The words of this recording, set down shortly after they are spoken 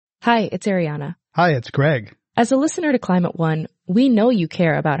Hi, it's Ariana. Hi, it's Greg. As a listener to Climate One, we know you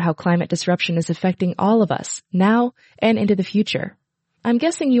care about how climate disruption is affecting all of us, now and into the future. I'm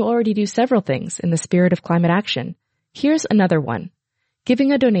guessing you already do several things in the spirit of climate action. Here's another one.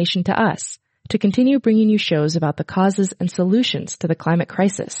 Giving a donation to us to continue bringing you shows about the causes and solutions to the climate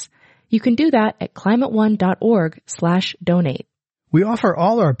crisis. You can do that at climateone.org/donate. We offer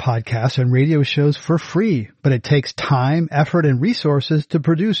all our podcasts and radio shows for free, but it takes time, effort, and resources to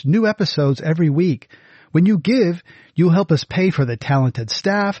produce new episodes every week. When you give, you'll help us pay for the talented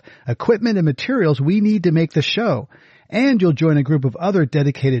staff, equipment, and materials we need to make the show. And you'll join a group of other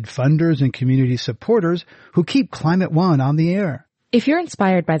dedicated funders and community supporters who keep Climate One on the air. If you're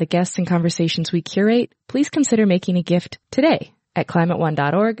inspired by the guests and conversations we curate, please consider making a gift today at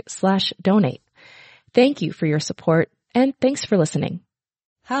climateone.org/donate. Thank you for your support, and thanks for listening.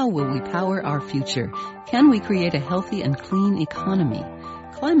 How will we power our future? Can we create a healthy and clean economy?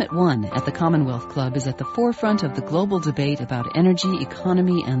 Climate One at the Commonwealth Club is at the forefront of the global debate about energy,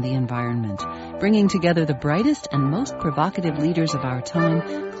 economy, and the environment. Bringing together the brightest and most provocative leaders of our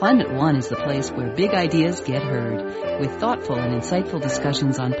time, Climate One is the place where big ideas get heard. With thoughtful and insightful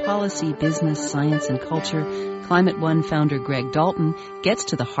discussions on policy, business, science, and culture, Climate One founder Greg Dalton gets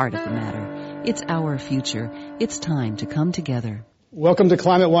to the heart of the matter. It's our future. It's time to come together. Welcome to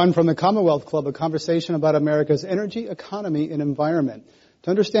Climate One from the Commonwealth Club, a conversation about America's energy, economy, and environment. To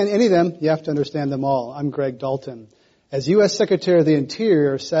understand any of them, you have to understand them all. I'm Greg Dalton. As U.S. Secretary of the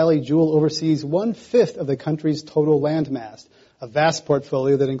Interior, Sally Jewell oversees 1/5 of the country's total land mass, a vast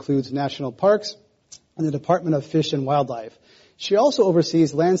portfolio that includes national parks and the Department of Fish and Wildlife. She also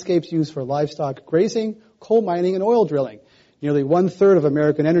oversees landscapes used for livestock grazing, coal mining, and oil drilling. Nearly 1/3 of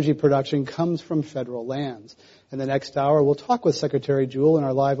American energy production comes from federal lands. In the next hour, we'll talk with Secretary Jewell and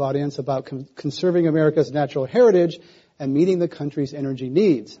our live audience about conserving America's natural heritage and meeting the country's energy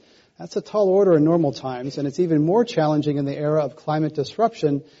needs. That's a tall order in normal times, and it's even more challenging in the era of climate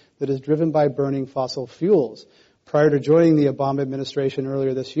disruption that is driven by burning fossil fuels. Prior to joining the Obama administration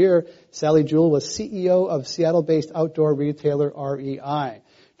earlier this year, Sally Jewell was CEO of Seattle-based outdoor retailer REI.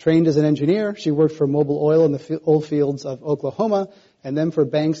 Trained as an engineer, she worked for Mobil Oil in the oil fields of Oklahoma and then for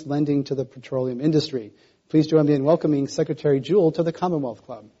banks lending to the petroleum industry. Please join me in welcoming Secretary Jewell to the Commonwealth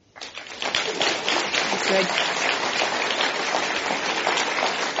Club. Thanks, Greg.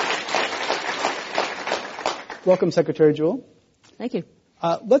 Welcome, Secretary Jewell. Thank you.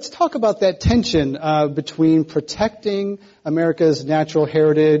 Let's talk about that tension between protecting America's natural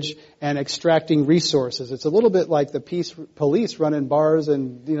heritage and extracting resources. It's a little bit like the peace police running bars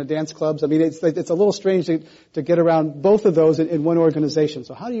and dance clubs. I mean, it's a little strange to get around both of those in one organization.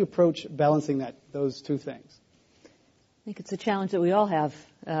 So how do you approach balancing those two things? I think it's a challenge that we all have.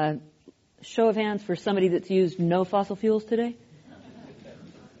 Show of hands for somebody that's used no fossil fuels today.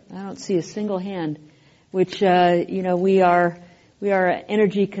 I don't see a single hand. Which we are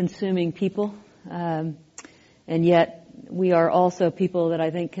energy consuming people, and yet we are also people that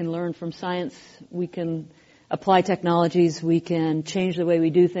I think can learn from science. We can apply technologies, we can change the way we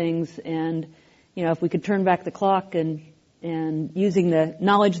do things, and if we could turn back the clock and using the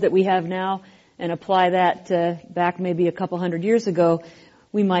knowledge that we have now and apply that back maybe a couple hundred years ago,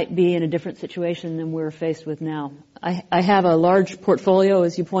 we might be in a different situation than we're faced with now. I have a large portfolio,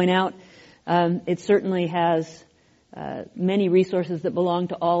 as you point out. It certainly has many resources that belong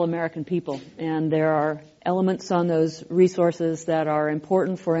to all American people, and there are elements on those resources that are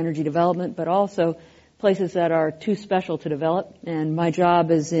important for energy development, but also places that are too special to develop, and my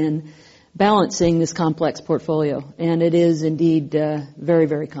job is in balancing this complex portfolio, and it is indeed very,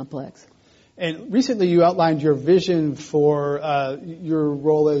 very complex. And recently you outlined your vision for your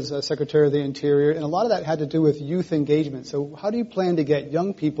role as Secretary of the Interior, and a lot of that had to do with youth engagement. So how do you plan to get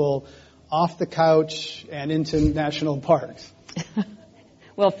young people off the couch and into national parks?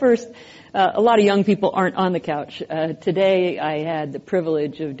 Well, first, a lot of young people aren't on the couch. Today I had the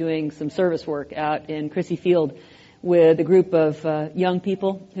privilege of doing some service work out in Crissy Field with a group of young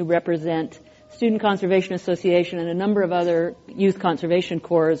people who represent Student Conservation Association and a number of other youth conservation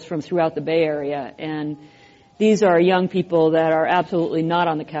corps from throughout the Bay Area. And these are young people that are absolutely not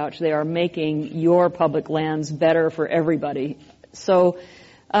on the couch. They are making your public lands better for everybody. So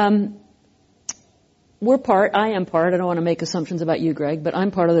I am part, I don't want to make assumptions about you, Greg, but I'm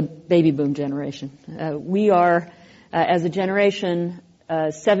part of the baby boom generation. We are, as a generation,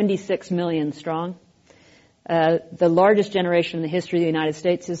 76 million strong. The largest generation in the history of the United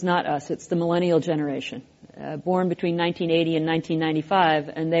States is not us, it's the millennial generation, born between 1980 and 1995,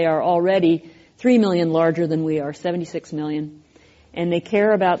 and they are already 3 million larger than we are, 76 million. And they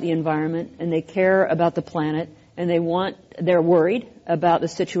care about the environment, and they care about the planet, and they're worried about the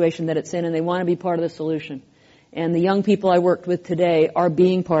situation that it's in, and they want to be part of the solution. And the young people I worked with today are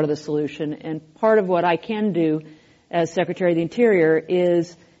being part of the solution. And part of what I can do as Secretary of the Interior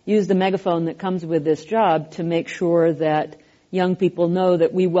is use the megaphone that comes with this job to make sure that young people know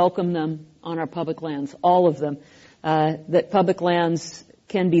that we welcome them on our public lands, all of them. That public lands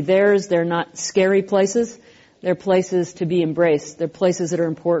can be theirs. They're not scary places. They're places to be embraced. They're places that are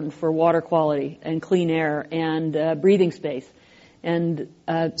important for water quality and clean air and breathing space. And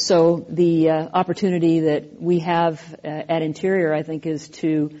so the opportunity that we have at Interior, I think, is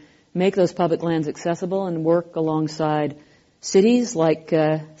to make those public lands accessible and work alongside cities like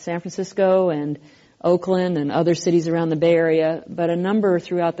San Francisco and Oakland and other cities around the Bay Area, but a number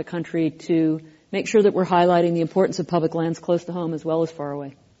throughout the country to make sure that we're highlighting the importance of public lands close to home as well as far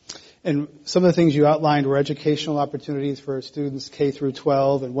away. And some of the things you outlined were educational opportunities for students K through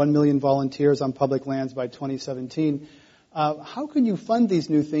 12 and 1 million volunteers on public lands by 2017. How can you fund these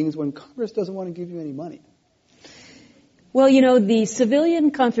new things when Congress doesn't want to give you any money? Well, the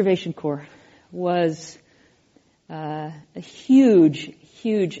Civilian Conservation Corps was a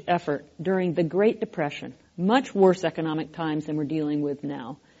huge effort during the Great Depression, much worse economic times than we're dealing with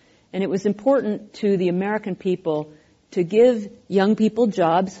now. And it was important to the American people to give young people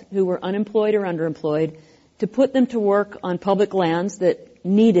jobs who were unemployed or underemployed, to put them to work on public lands that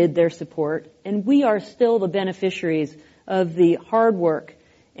needed their support. And we are still the beneficiaries of the hard work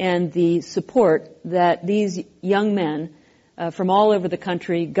and the support that these young men from all over the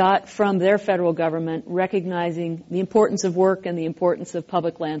country got from their federal government, recognizing the importance of work and the importance of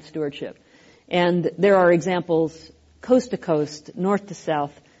public land stewardship. And there are examples coast to coast, north to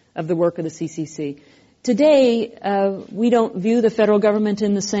south, of the work of the CCC. Today, we don't view the federal government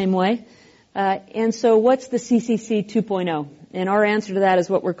in the same way. And so what's the CCC 2.0? And our answer to that is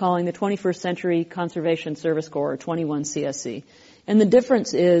what we're calling the 21st Century Conservation Service Corps, or 21 CSC. And the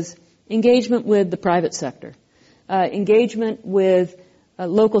difference is engagement with the private sector, engagement with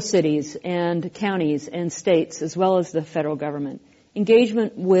local cities and counties and states, as well as the federal government,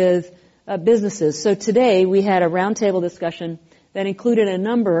 engagement with businesses. So today we had a roundtable discussion that included a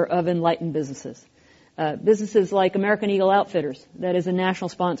number of enlightened businesses. Businesses like American Eagle Outfitters, that is a national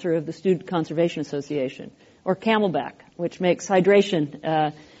sponsor of the Student Conservation Association, or Camelback, which makes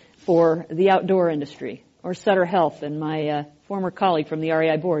hydration for the outdoor industry, or Sutter Health, and my former colleague from the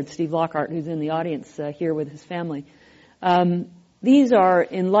REI board, Steve Lockhart, who's in the audience here with his family. These are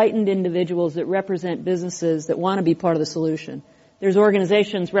enlightened individuals that represent businesses that want to be part of the solution. There's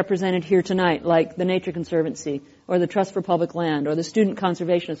organizations represented here tonight like the Nature Conservancy or the Trust for Public Land or the Student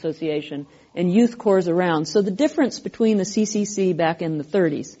Conservation Association and youth corps around. So the difference between the CCC back in the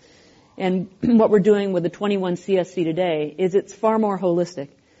 30s and what we're doing with the 21 CSC today is it's far more holistic.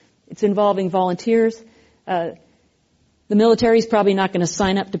 It's involving volunteers. The military's probably not going to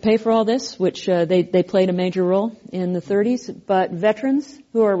sign up to pay for all this, which they played a major role in the 30s, but veterans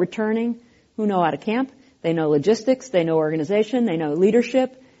who are returning, who know how to camp, they know logistics, they know organization, they know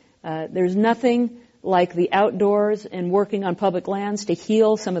leadership. There's nothing like the outdoors and working on public lands to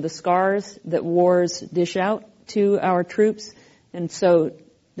heal some of the scars that wars dish out to our troops. And so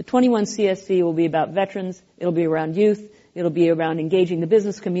the 21 CSC will be about veterans, it'll be around youth, it'll be around engaging the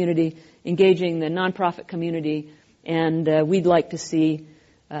business community, engaging the nonprofit community, and we'd like to see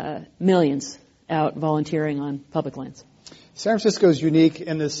millions out volunteering on public lands. San Francisco is unique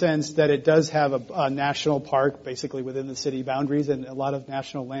in the sense that it does have a national park basically within the city boundaries and a lot of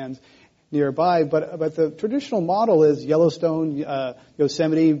national lands nearby. But the traditional model is Yellowstone,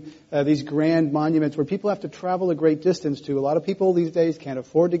 Yosemite, these grand monuments where people have to travel a great distance to. A lot of people these days can't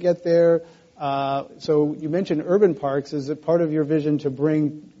afford to get there. So you mentioned urban parks. Is it part of your vision to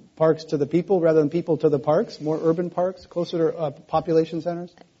bring parks to the people rather than people to the parks, more urban parks, closer to population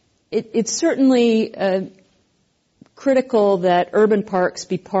centers? It's certainly critical that urban parks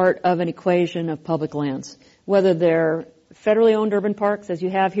be part of an equation of public lands, whether they're federally owned urban parks, as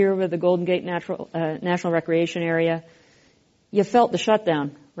you have here with the Golden Gate National Recreation Area. You felt the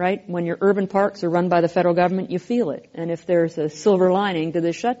shutdown, right? When your urban parks are run by the federal government, you feel it. And if there's a silver lining to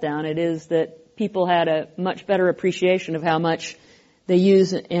this shutdown, it is that people had a much better appreciation of how much they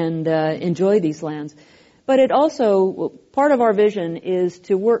use and enjoy these lands. But it also, part of our vision is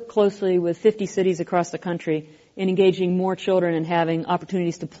to work closely with 50 cities across the country in engaging more children and having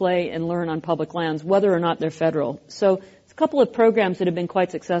opportunities to play and learn on public lands, whether or not they're federal. So it's a couple of programs that have been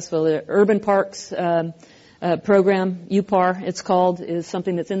quite successful. The Urban Parks program, UPAR it's called, is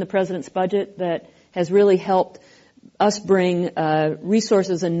something that's in the President's budget that has really helped us bring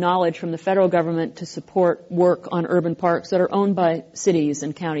resources and knowledge from the federal government to support work on urban parks that are owned by cities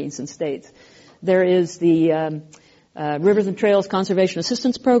and counties and states. There is the Rivers and Trails Conservation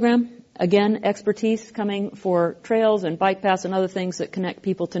Assistance Program. Again, expertise coming for trails and bike paths and other things that connect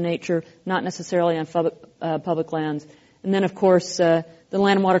people to nature, not necessarily on public lands. And then, of course, the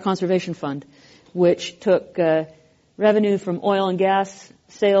Land and Water Conservation Fund, which took revenue from oil and gas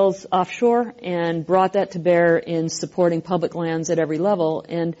sales offshore and brought that to bear in supporting public lands at every level.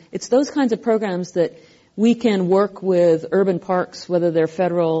 And it's those kinds of programs that we can work with urban parks, whether they're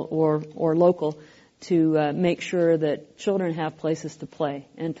federal or local, to make sure that children have places to play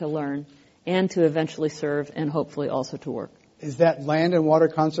and to learn and to eventually serve and hopefully also to work. Is that Land and Water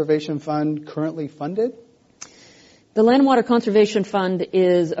Conservation Fund currently funded? The Land and Water Conservation Fund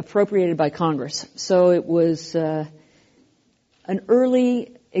is appropriated by Congress. So it was an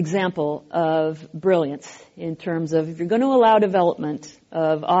early example of brilliance in terms of if you're going to allow development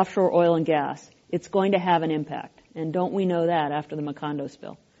of offshore oil and gas, it's going to have an impact. And don't we know that after the Macondo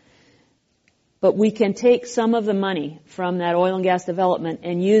spill? But we can take some of the money from that oil and gas development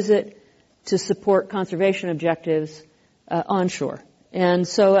and use it to support conservation objectives onshore. And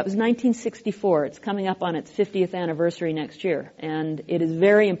so that was 1964. It's coming up on its 50th anniversary next year. And it is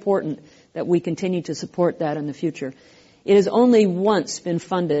very important that we continue to support that in the future. It has only once been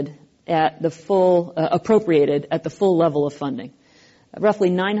funded at the full, appropriated at the full level of funding. Roughly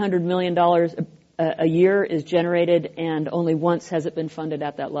 $900 million a year is generated, and only once has it been funded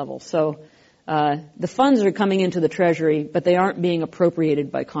at that level. So the funds are coming into the Treasury, but they aren't being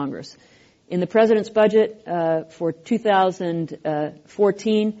appropriated by Congress. In the President's budget for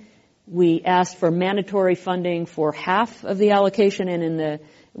 2014, we asked for mandatory funding for half of the allocation, and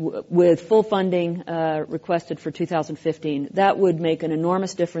with full funding requested for 2015. That would make an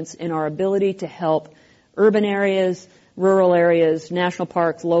enormous difference in our ability to help urban areas, rural areas, national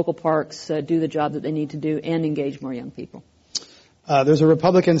parks, local parks do the job that they need to do and engage more young people. There's a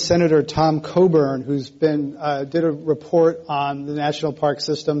Republican Senator, Tom Coburn, who's did a report on the national park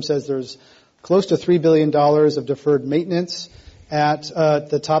system, says there's close to $3 billion of deferred maintenance at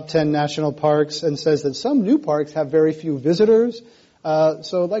the top 10 national parks, and says that some new parks have very few visitors.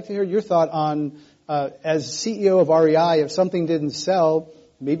 So I'd like to hear your thought on, as CEO of REI, if something didn't sell,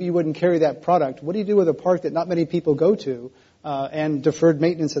 maybe you wouldn't carry that product. What do you do with a park that not many people go to, and deferred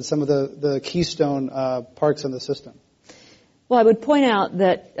maintenance at some of the keystone parks in the system? Well, I would point out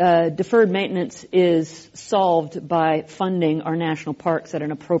that deferred maintenance is solved by funding our national parks at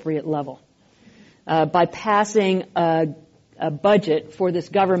an appropriate level. By passing a budget for this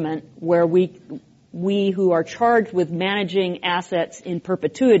government where we who are charged with managing assets in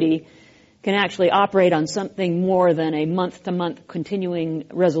perpetuity can actually operate on something more than a month-to-month continuing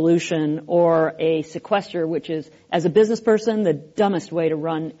resolution or a sequester, which is, as a business person, the dumbest way to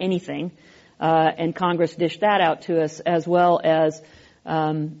run anything. And Congress dished that out to us, as well as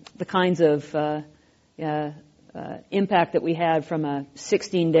the kinds of impact that we had from a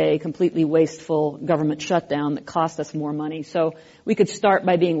 16-day completely wasteful government shutdown that cost us more money. So we could start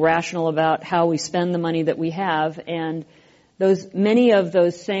by being rational about how we spend the money that we have, and many of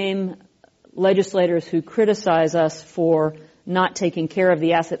those same legislators who criticize us for not taking care of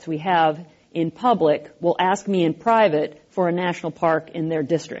the assets we have in public will ask me in private for a national park in their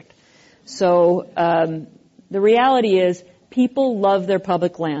district. So the reality is people love their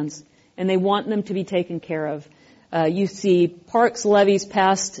public lands, and they want them to be taken care of. You see parks levies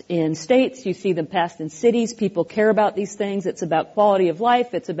passed in states. You see them passed in cities. People care about these things. It's about quality of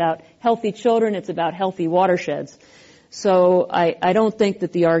life. It's about healthy children. It's about healthy watersheds. So I don't think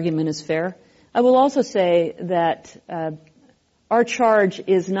that the argument is fair. I will also say that our charge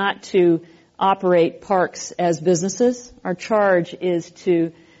is not to operate parks as businesses. Our charge is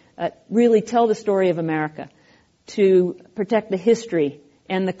to really tell the story of America, to protect the history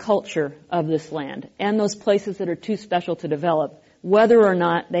and the culture of this land and those places that are too special to develop, whether or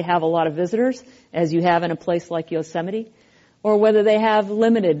not they have a lot of visitors, as you have in a place like Yosemite, or whether they have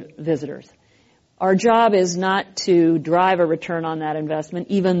limited visitors. Our job is not to drive a return on that investment,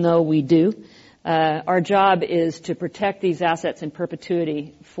 even though we do. Our job is to protect these assets in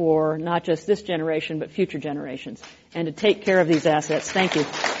perpetuity for not just this generation, but future generations, and to take care of these assets. Thank you.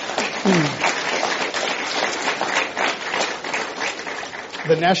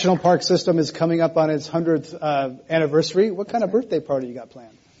 The National Park System is coming up on its 100th anniversary. What kind of birthday party you got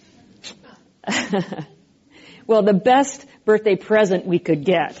planned? Well, the best birthday present we could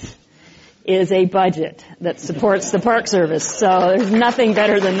get is a budget that supports the Park Service. So there's nothing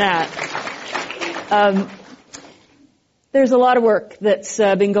better than that. There's a lot of work that's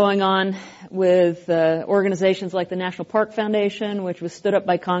been going on with organizations like the National Park Foundation, which was stood up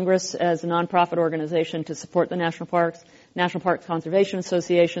by Congress as a nonprofit organization to support the national parks. National Parks Conservation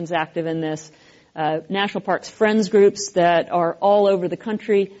Association is active in this. National Parks Friends groups that are all over the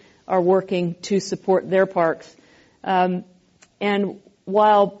country are working to support their parks. And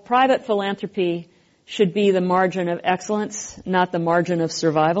while private philanthropy should be the margin of excellence, not the margin of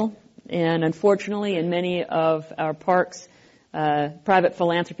survival, and unfortunately in many of our parks, private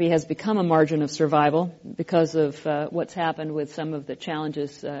philanthropy has become a margin of survival because of what's happened with some of the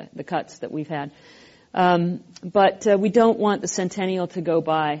challenges, the cuts that we've had. But we don't want the centennial to go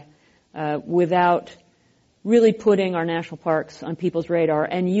by without really putting our national parks on people's radar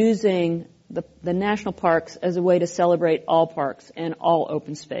and using the national parks as a way to celebrate all parks and all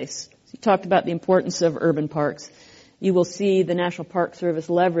open space. So you talked about the importance of urban parks. You will see the National Park Service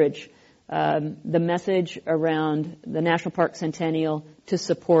leverage the message around the National Park Centennial to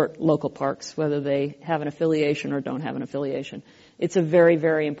support local parks, whether they have an affiliation or don't have an affiliation. It's a very,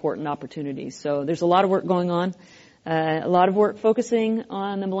 very important opportunity. So there's a lot of work going on, a lot of work focusing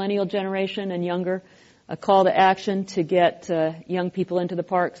on the millennial generation and younger, a call to action to get young people into the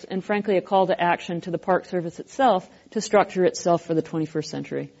parks, and frankly a call to action to the Park Service itself to structure itself for the 21st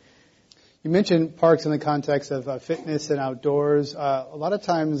century. You mentioned parks in the context of fitness and outdoors. A lot of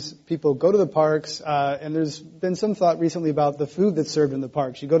times people go to the parks, and there's been some thought recently about the food that's served in the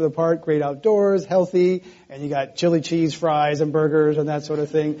parks. You go to the park, great outdoors, healthy, and you got chili cheese fries and burgers and that sort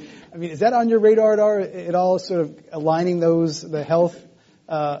of thing. I mean, is that on your radar at all, sort of aligning the health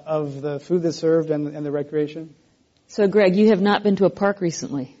of the food that's served and the recreation? So, Greg, you have not been to a park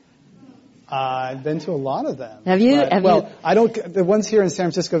recently. I've been to a lot of them. Have you? I don't. The ones here in San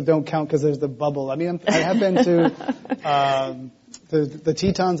Francisco don't count because there's the bubble. I mean, I have been to the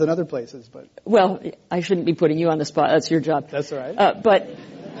Tetons and other places, but. Well, I shouldn't be putting you on the spot. That's your job. That's all right.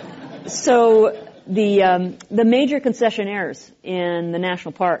 So the major concessionaires in the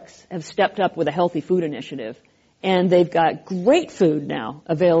national parks have stepped up with a healthy food initiative, and they've got great food now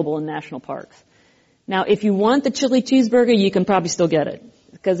available in national parks. Now, if you want the chili cheeseburger, you can probably still get it,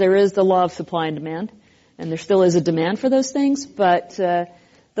 because there is the law of supply and demand, and there still is a demand for those things. But the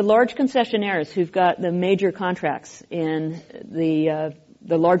large concessionaires who've got the major contracts in the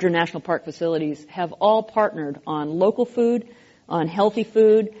larger national park facilities have all partnered on local food, on healthy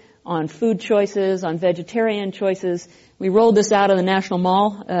food, on food choices, on vegetarian choices. We rolled this out of the National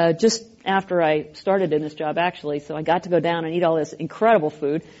Mall just after I started in this job, actually, so I got to go down and eat all this incredible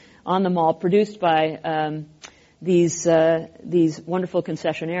food on the mall produced by these wonderful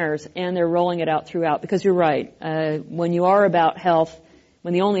concessionaires, and they're rolling it out throughout, because you're right. When you are about health,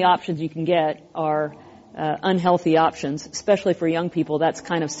 when the only options you can get are unhealthy options, especially for young people, that's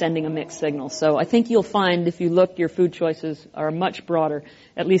kind of sending a mixed signal. So I think you'll find, if you look, your food choices are much broader,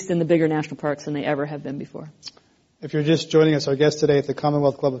 at least in the bigger national parks, than they ever have been before. If you're just joining us, our guest today at the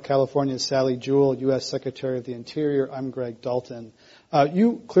Commonwealth Club of California is Sally Jewell, U.S. Secretary of the Interior. I'm Greg Dalton.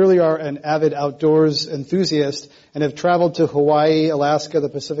 You clearly are an avid outdoors enthusiast and have traveled to Hawaii, Alaska, the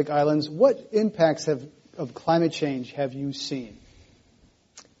Pacific Islands. What impacts of climate change have you seen?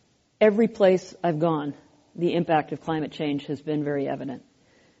 Every place I've gone, the impact of climate change has been very evident.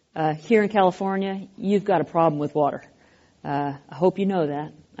 Here in California, you've got a problem with water. I hope you know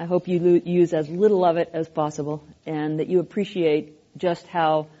that. I hope you use as little of it as possible, and that you appreciate just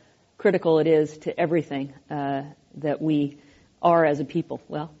how critical it is to everything that we are as a people.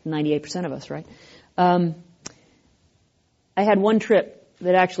 Well, 98% of us, right? I had one trip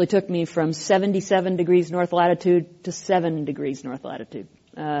that actually took me from 77 degrees north latitude to 7 degrees north latitude.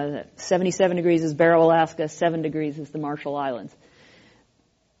 77 degrees is Barrow, Alaska. 7 degrees is the Marshall Islands.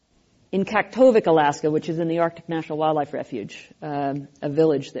 In Kaktovik, Alaska, which is in the Arctic National Wildlife Refuge, a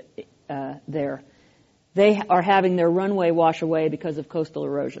village there, they are having their runway wash away because of coastal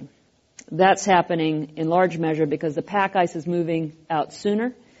erosion. That's happening in large measure because the pack ice is moving out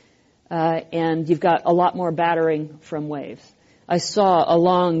sooner, and you've got a lot more battering from waves. I saw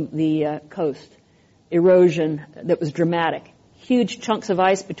along the coast erosion that was dramatic. Huge chunks of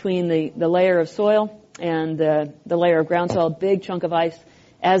ice between the layer of soil and the layer of ground soil, big chunk of ice.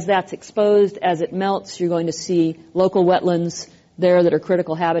 As that's exposed, as it melts, you're going to see local wetlands there that are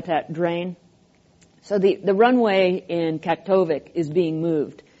critical habitat drain. So the runway in Kaktovik is being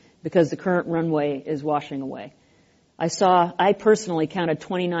moved because the current runway is washing away. I personally counted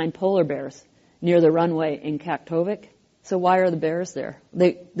 29 polar bears near the runway in Kaktovik. So why are the bears there?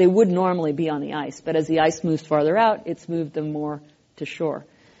 They would normally be on the ice, but as the ice moves farther out, it's moved them more to shore.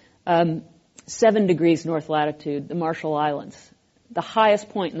 7 degrees north latitude, the Marshall Islands. The highest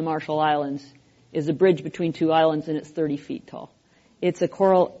point in the Marshall Islands is a bridge between two islands, and it's 30 feet tall. It's a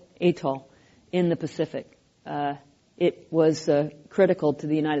coral atoll in the Pacific. It was critical to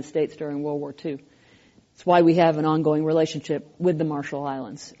the United States during World War II. It's why we have an ongoing relationship with the Marshall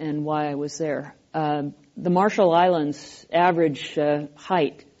Islands and why I was there. The Marshall Islands average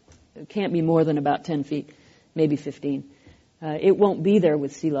height can't be more than about 10 feet, maybe 15. It won't be there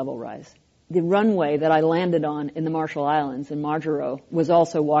with sea level rise. The runway that I landed on in the Marshall Islands in Majuro was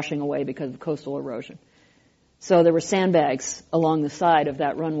also washing away because of coastal erosion. So there were sandbags along the side of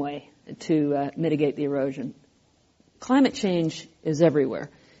that runway to mitigate the erosion. Climate change is everywhere.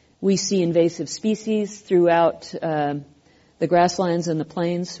 We see invasive species throughout the grasslands and the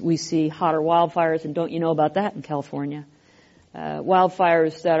plains. We see hotter wildfires, and don't you know about that in California?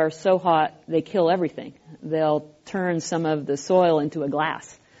 Wildfires that are so hot, they kill everything. They'll turn some of the soil into a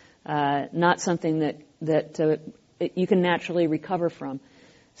glass, not something that you can naturally recover from.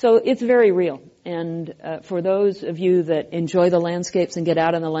 So it's very real. And for those of you that enjoy the landscapes and get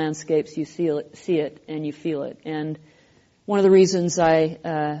out in the landscapes, you see it and you feel it. And one of the reasons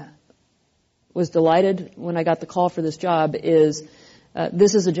I was delighted when I got the call for this job is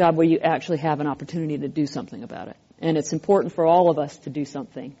this is a job where you actually have an opportunity to do something about it. And it's important for all of us to do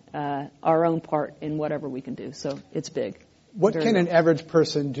something, our own part in whatever we can do. So it's big. What can an average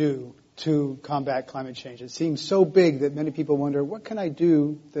person do to combat climate change? It seems so big that many people wonder, what can I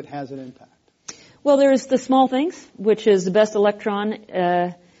do that has an impact? Well, there's the small things, which is the best electron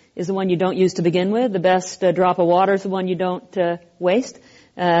is the one you don't use to begin with. The best drop of water is the one you don't waste.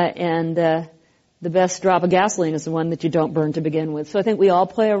 And the best drop of gasoline is the one that you don't burn to begin with. So I think we all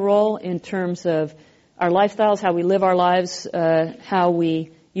play a role in terms of our lifestyles, how we live our lives, how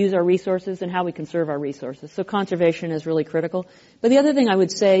we use our resources, and how we conserve our resources. So conservation is really critical. But the other thing I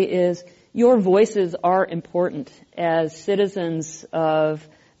would say is your voices are important as citizens of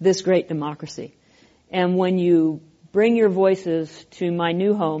this great democracy. And when you bring your voices to my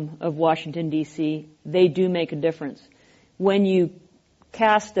new home of Washington, D.C., they do make a difference. When you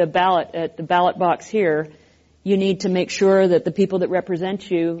cast a ballot at the ballot box here, you need to make sure that the people that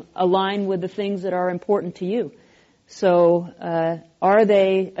represent you align with the things that are important to you. So are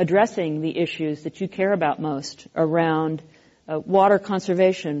they addressing the issues that you care about most around water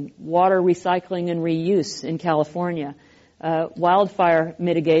conservation, water recycling and reuse in California, wildfire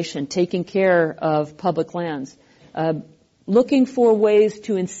mitigation, taking care of public lands, looking for ways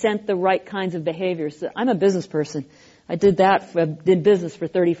to incent the right kinds of behaviors? I'm a business person. I did business for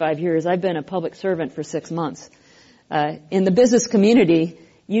 35 years. I've been a public servant for 6 months. In the business community,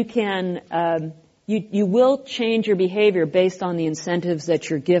 you can, you will change your behavior based on the incentives that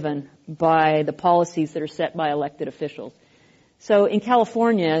you're given by the policies that are set by elected officials. So in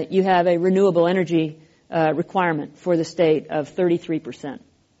California, you have a renewable energy requirement for the state of 33%.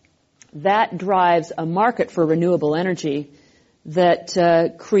 That drives a market for renewable energy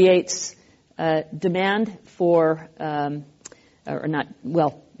that creates demand for,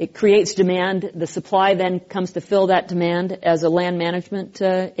 it creates demand. The supply then comes to fill that demand. As a land management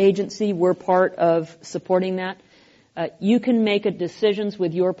agency, we're part of supporting that. You can make decisions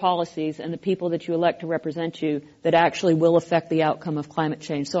with your policies and the people that you elect to represent you that actually will affect the outcome of climate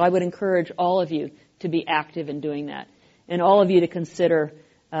change. So I would encourage all of you to be active in doing that, and all of you to consider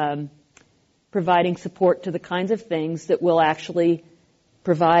providing support to the kinds of things that will actually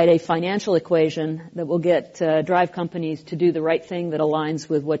provide a financial equation that will drive companies to do the right thing that aligns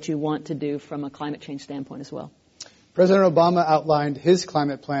with what you want to do from a climate change standpoint as well. President Obama outlined his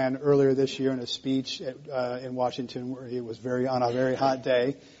climate plan earlier this year in a speech in Washington where he was on a very hot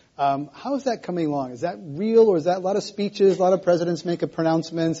day. How is that coming along? Is that real, or is that a lot of speeches, a lot of presidents make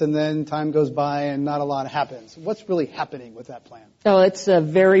pronouncements, and then time goes by and not a lot happens? What's really happening with that plan? Oh, it's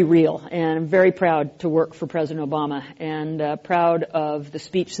very real, and I'm very proud to work for President Obama, and proud of the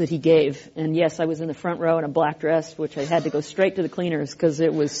speech that he gave. And yes, I was in the front row in a black dress, which I had to go straight to the cleaners because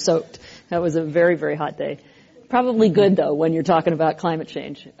it was soaked. That was a very, very hot day. Probably good, though, when you're talking about climate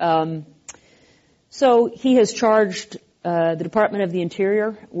change. So he has charged the Department of the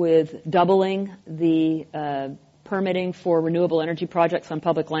Interior with doubling the permitting for renewable energy projects on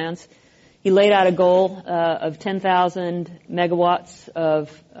public lands. He laid out a goal of 10,000 megawatts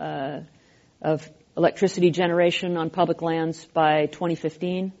of electricity generation on public lands by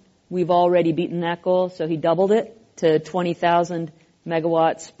 2015. We've already beaten that goal, so he doubled it to 20,000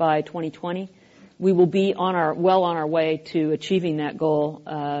 megawatts by 2020. We will be well on our way to achieving that goal,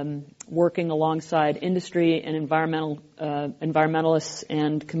 working alongside industry and environmentalists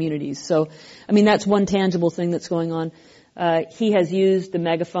and communities. So, I mean, that's one tangible thing that's going on. He has used the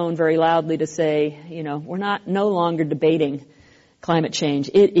megaphone very loudly to say, we're no longer debating climate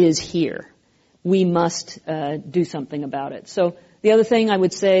change. It is here. We must do something about it. So the other thing I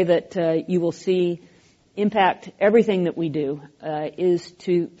would say that you will see impact everything that we do is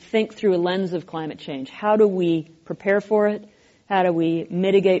to think through a lens of climate change. How do we prepare for it? How do we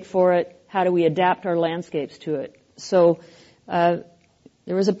mitigate for it? how do we adapt our landscapes to it? So there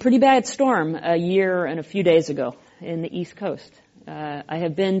was a pretty bad storm a year and a few days ago in the East Coast. I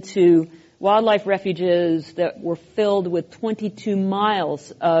have been to wildlife refuges that were filled with 22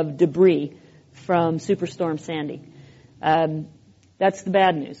 miles of debris from Superstorm Sandy. That's the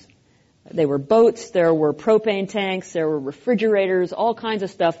bad news. There were boats, there were propane tanks, there were refrigerators, all kinds of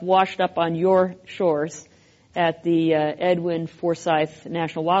stuff washed up on your shores at the Edwin Forsyth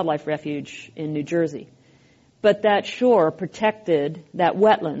National Wildlife Refuge in New Jersey. But that shore protected, that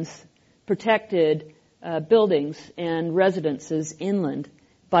wetlands protected buildings and residences inland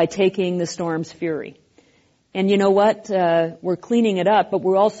by taking the storm's fury. And you know what? We're cleaning it up, but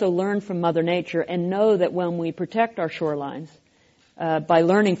we also learn from Mother Nature and know that when we protect our shorelines, by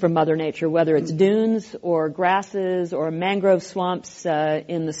learning from Mother Nature, whether it's dunes or grasses or mangrove swamps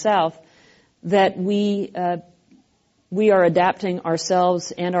in the south, that we are adapting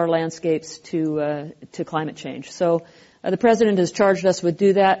ourselves and our landscapes to climate change. So the President has charged us with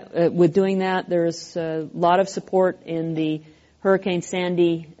doing that. There's a lot of support in the Hurricane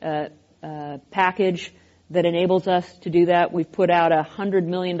Sandy package that enables us to do that. We've put out a $100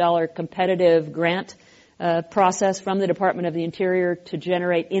 million competitive grant process from the Department of the Interior to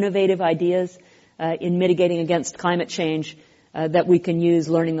generate innovative ideas in mitigating against climate change that we can use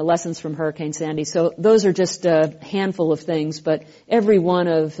learning the lessons from Hurricane Sandy. So those are just a handful of things, but every one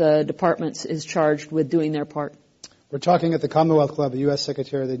of the departments is charged with doing their part. We're talking at the Commonwealth Club, the U.S.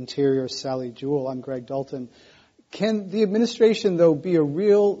 Secretary of the Interior, Sally Jewell. I'm Greg Dalton. Can the administration, though, be a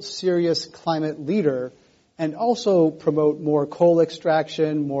real serious climate leader and also promote more coal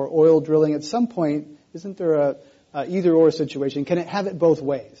extraction, more oil drilling? At some point, isn't there a either-or situation? Can it have it both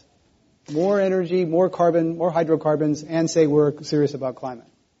ways? More energy, more carbon, more hydrocarbons, and say we're serious about climate?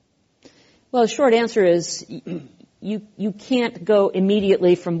 Well, the short answer is you can't go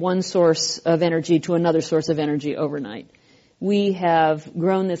immediately from one source of energy to another source of energy overnight. We have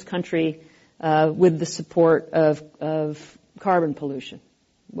grown this country with the support of carbon pollution,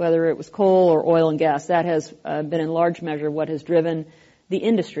 whether it was coal or oil and gas. That has been in large measure what has driven the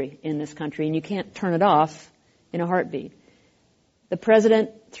industry in this country, and you can't turn it off in a heartbeat. The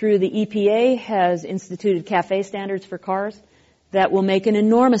President, through the EPA, has instituted CAFE standards for cars that will make an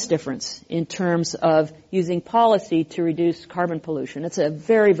enormous difference in terms of using policy to reduce carbon pollution. It's a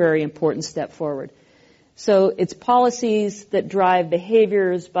very, very important step forward. So it's policies that drive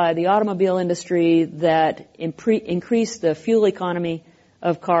behaviors by the automobile industry that increase the fuel economy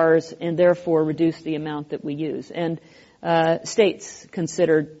of cars and therefore reduce the amount that we use. And states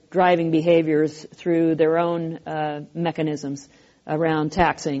consider driving behaviors through their own mechanisms around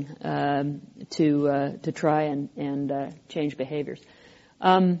taxing to try and change behaviors.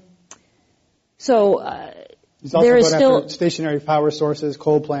 There is still stationary power sources,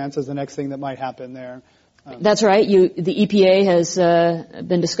 coal plants is the next thing that might happen there. That's right. The EPA has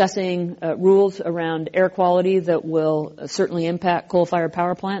been discussing rules around air quality that will certainly impact coal-fired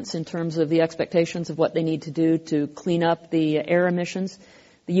power plants in terms of the expectations of what they need to do to clean up the air emissions.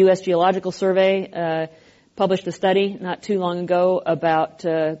 The U.S. Geological Survey published a study not too long ago about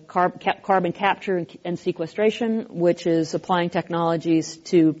carbon capture and sequestration, which is applying technologies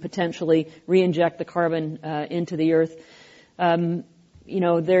to potentially re-inject the carbon into the earth.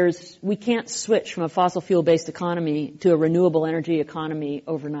 We can't switch from a fossil fuel-based economy to a renewable energy economy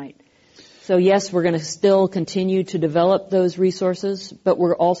overnight. So yes, we're going to still continue to develop those resources, but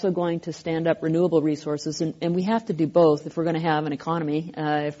we're also going to stand up renewable resources, and we have to do both if we're going to have an economy,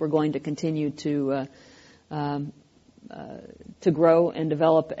 if we're going to continue to grow and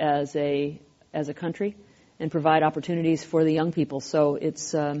develop as a country and provide opportunities for the young people. So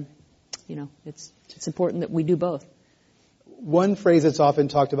it's important that we do both. One phrase that's often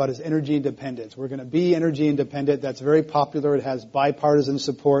talked about is energy independence. We're going to be energy independent. That's very popular. It has bipartisan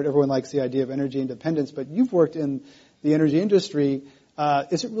support. Everyone likes the idea of energy independence. But you've worked in the energy industry.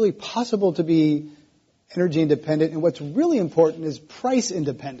 Is it really possible to be energy independent? And what's really important is price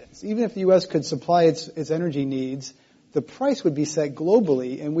independence. Even if the U.S. could supply its energy needs, the price would be set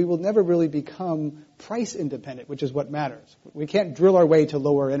globally, and we will never really become price independent, which is what matters. We can't drill our way to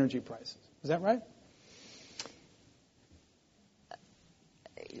lower energy prices. Is that right?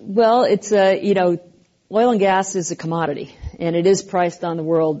 Well, it's oil and gas is a commodity, and it is priced on the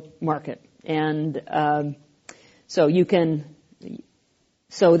world market, and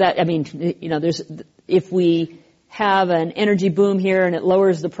if we have an energy boom here and it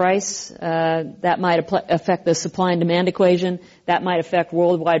lowers the price, that might affect the supply and demand equation. That might affect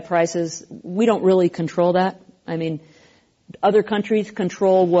worldwide prices. We don't really control that. I mean, other countries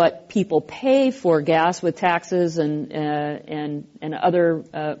control what people pay for gas with taxes and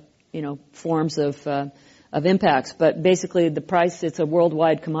other forms of impacts. But basically, the price, it's a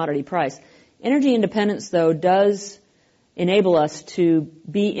worldwide commodity price. Energy independence, though, does enable us to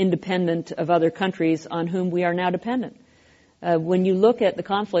be independent of other countries on whom we are now dependent. When you look at the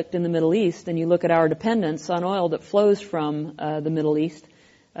conflict in the Middle East and you look at our dependence on oil that flows from the Middle East,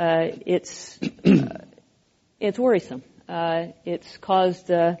 it's worrisome. It's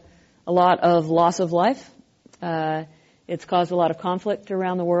caused a lot of loss of life. It's caused a lot of conflict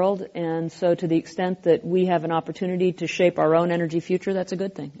around the world, and so to the extent that we have an opportunity to shape our own energy future, that's a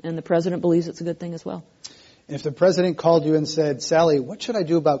good thing. And the President believes it's a good thing as well. If the President called you and said, Sally, what should I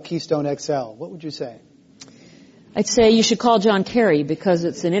do about Keystone XL? What would you say? I'd say you should call John Kerry because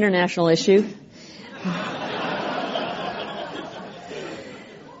it's an international issue.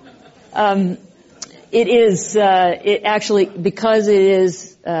 Because it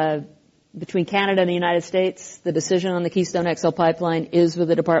is between Canada and the United States, the decision on the Keystone XL pipeline is with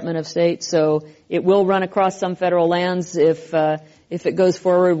the Department of State, so it will run across some federal lands. If it goes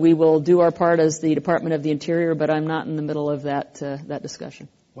forward, we will do our part as the Department of the Interior, but I'm not in the middle of that discussion.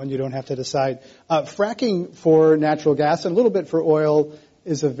 One you don't have to decide. Fracking for natural gas and a little bit for oil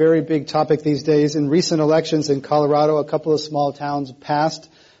is a very big topic these days. In recent elections in Colorado, a couple of small towns passed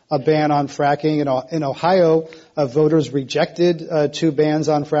a ban on fracking. In Ohio, voters rejected 2 bans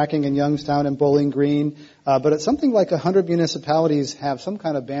on fracking in Youngstown and Bowling Green. But it's something like 100 municipalities have some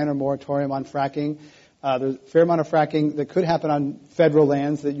kind of ban or moratorium on fracking. There's a fair amount of fracking that could happen on federal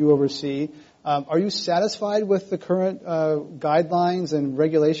lands that you oversee. Are you satisfied with the current guidelines and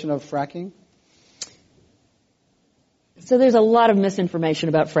regulation of fracking? So there's a lot of misinformation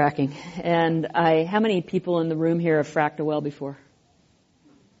about fracking. And how many people in the room here have fracked a well before?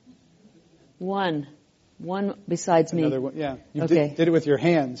 One besides me. Another one, yeah. You okay. did it with your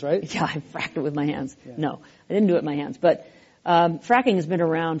hands, right? Yeah, I fracked it with my hands. Yeah. No, I didn't do it with my hands. But fracking has been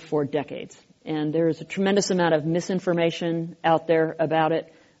around for decades. And there's a tremendous amount of misinformation out there about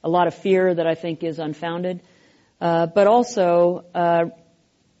it, a lot of fear that I think is unfounded, but also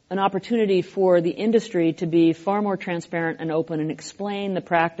an opportunity for the industry to be far more transparent and open and explain the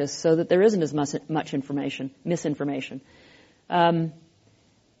practice so that there isn't as much misinformation.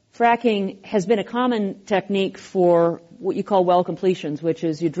 Fracking has been a common technique for what you call well completions, which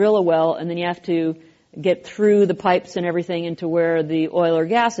is you drill a well and then you have to get through the pipes and everything into where the oil or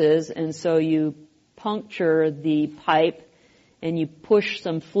gas is, and so you puncture the pipe and you push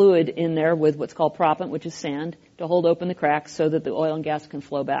some fluid in there with what's called proppant, which is sand, to hold open the cracks so that the oil and gas can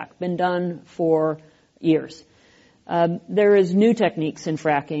flow back. Been done for years. There is new techniques in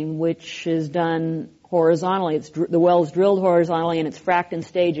fracking, which is done horizontally. The well is drilled horizontally and it's fracked in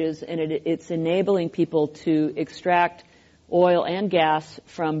stages, and it's enabling people to extract oil and gas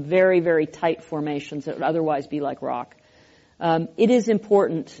from very, very tight formations that would otherwise be like rock. It is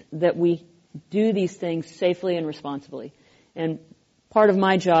important that we do these things safely and responsibly. And part of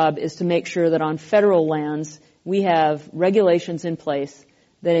my job is to make sure that on federal lands we have regulations in place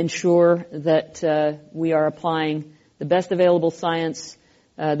that ensure that we are applying the best available science,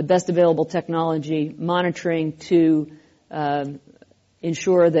 the best available technology, monitoring to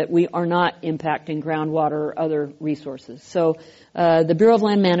ensure that we are not impacting groundwater or other resources. So the Bureau of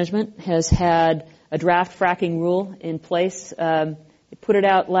Land Management has had a draft fracking rule in place. It put it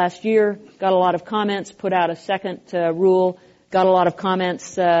out last year, got a lot of comments, put out a second rule, got a lot of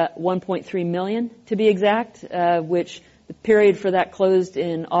comments, 1.3 million to be exact, which the period for that closed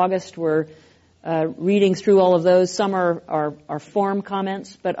in August. We're reading through all of those. Some are form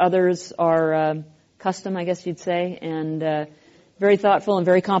comments, but others are custom, I guess you'd say, and very thoughtful and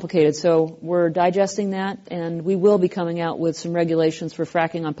very complicated. So we're digesting that, and we will be coming out with some regulations for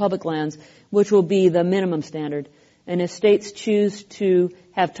fracking on public lands, which will be the minimum standard. And if states choose to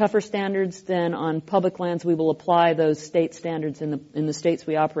have tougher standards, then on public lands we will apply those state standards in the states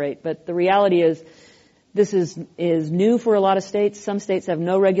we operate. But the reality is, this is new for a lot of states. Some states have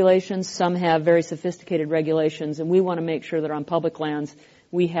no regulations. Some have very sophisticated regulations. And we want to make sure that on public lands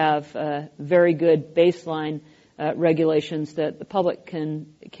we have very good baseline regulations that the public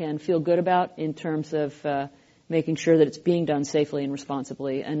can feel good about in terms of making sure that it's being done safely and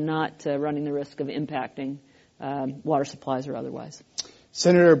responsibly and not running the risk of impacting water supplies or otherwise.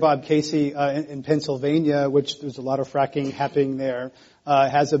 Senator Bob Casey in Pennsylvania, which there's a lot of fracking happening there,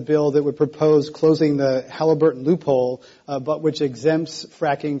 has a bill that would propose closing the Halliburton loophole, but which exempts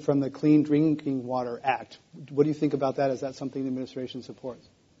fracking from the Clean Drinking Water Act. What do you think about that? Is that something the administration supports?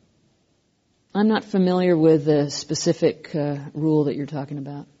 I'm not familiar with the specific rule that you're talking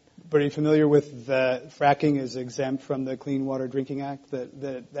about. But are you familiar with the fracking is exempt from the Clean Water Drinking Act?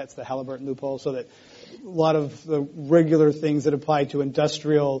 That's the Halliburton loophole, so that a lot of the regular things that apply to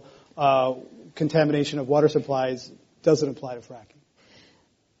industrial contamination of water supplies doesn't apply to fracking?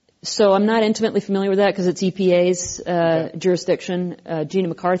 So I'm not intimately familiar with that because it's EPA's jurisdiction. Gina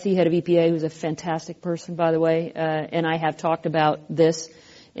McCarthy, head of EPA, who's a fantastic person, by the way, and I have talked about this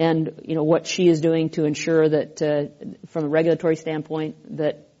and, you know, what she is doing to ensure that, from a regulatory standpoint,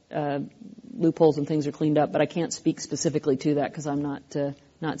 that loopholes and things are cleaned up. But I can't speak specifically to that because I'm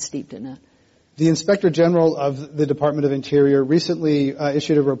not steeped in that. The Inspector General of the Department of Interior recently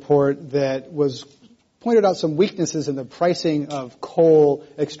issued a report that pointed out some weaknesses in the pricing of coal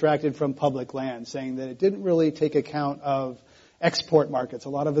extracted from public land, saying that it didn't really take account of export markets. A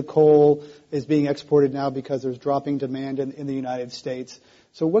lot of the coal is being exported now because there's dropping demand in the United States.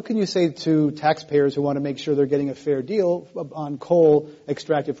 So what can you say to taxpayers who want to make sure they're getting a fair deal on coal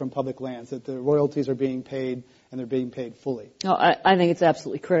extracted from public lands, that the royalties are being paid and they're being paid fully? No, I think it's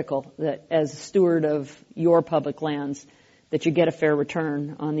absolutely critical that as a steward of your public lands, that you get a fair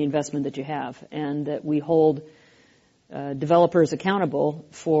return on the investment that you have, and that we hold developers accountable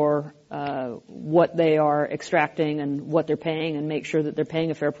for what they are extracting and what they're paying, and make sure that they're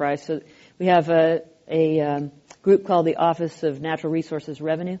paying a fair price. So we have a group called the Office of Natural Resources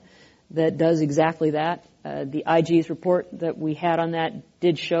Revenue that does exactly that. The IG's report that we had on that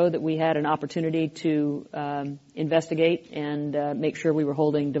did show that we had an opportunity to investigate and make sure we were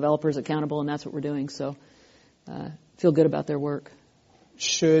holding developers accountable, and that's what we're doing. So feel good about their work.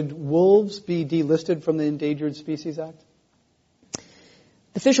 Should wolves be delisted from the Endangered Species Act?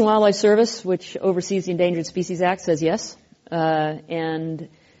 The Fish and Wildlife Service, which oversees the Endangered Species Act, says yes. And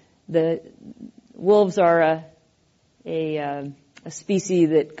the wolves are a species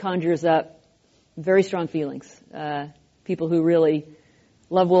that conjures up very strong feelings. People who really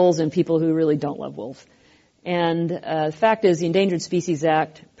love wolves and people who really don't love wolves. And the fact is, the Endangered Species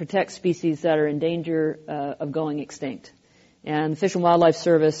Act protects species that are in danger of going extinct. And the Fish and Wildlife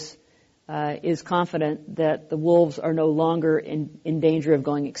Service is confident that the wolves are no longer in danger of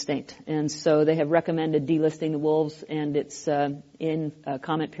going extinct. And so they have recommended delisting the wolves, and it's in a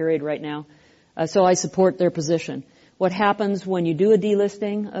comment period right now. So I support their position. What happens when you do a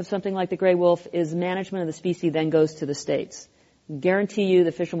delisting of something like the gray wolf is management of the species then goes to the states. Guarantee you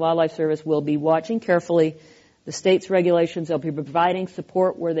the Fish and Wildlife Service will be watching carefully the states' regulations. They'll be providing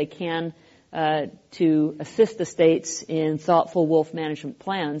support where they can to assist the states in thoughtful wolf management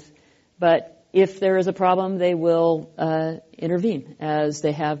plans. But if there is a problem, they will intervene, as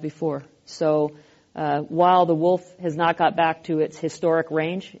they have before. So while the wolf has not got back to its historic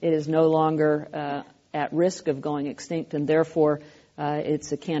range, it is no longer at risk of going extinct, and therefore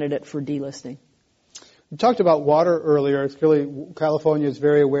it's a candidate for delisting. We talked about water earlier. It's clearly California is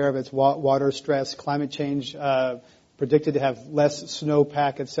very aware of its water stress, climate change, predicted to have less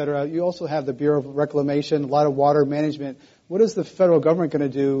snowpack, et cetera. You also have the Bureau of Reclamation, a lot of water management. What is the federal government going to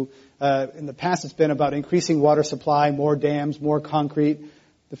do? In the past, it's been about increasing water supply, more dams, more concrete.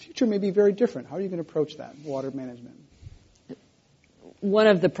 The future may be very different. How are you going to approach that, water management? One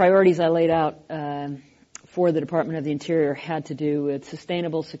of the priorities I laid out for the Department of the Interior had to do with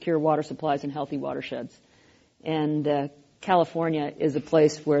sustainable, secure water supplies and healthy watersheds. And California is a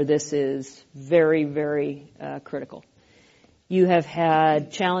place where this is very, very critical. You have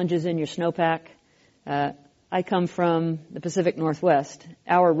had challenges in your snowpack. I come from the Pacific Northwest.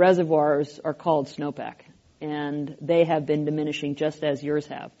 Our reservoirs are called snowpack, and they have been diminishing just as yours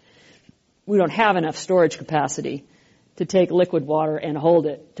have. We don't have enough storage capacity to take liquid water and hold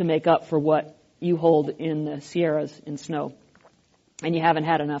it to make up for what you hold in the Sierras in snow. And you haven't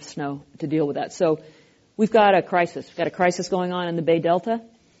had enough snow to deal with that. So we've got a crisis. We've got a crisis going on in the Bay Delta.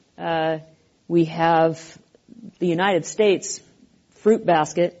 We have the United States fruit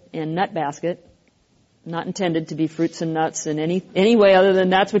basket and nut basket, not intended to be fruits and nuts in any way other than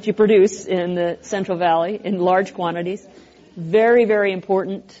that's what you produce in the Central Valley in large quantities. Very, very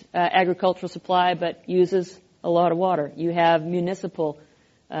important agricultural supply, but uses a lot of water. You have municipal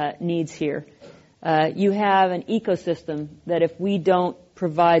needs here. You have an ecosystem that if we don't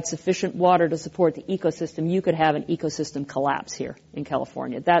provide sufficient water to support the ecosystem, you could have an ecosystem collapse here in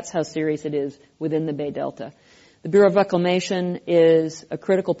California. That's how serious it is within the Bay Delta. The Bureau of Reclamation is a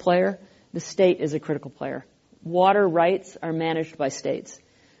critical player. The state is a critical player. Water rights are managed by states.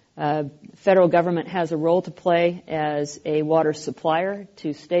 Federal government has a role to play as a water supplier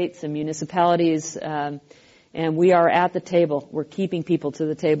to states and municipalities, and we are at the table. We're keeping people to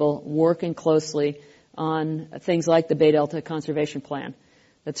the table, working closely on things like the Bay Delta Conservation Plan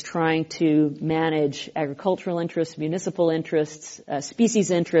that's trying to manage agricultural interests, municipal interests,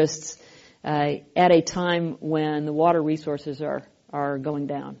 species interests at a time when the water resources are going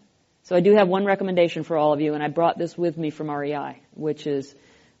down. So I do have one recommendation for all of you, and I brought this with me from REI, which is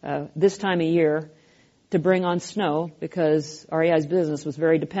this time of year to bring on snow, because REI's business was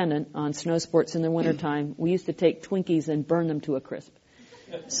very dependent on snow sports in the wintertime. We used to take Twinkies and burn them to a crisp.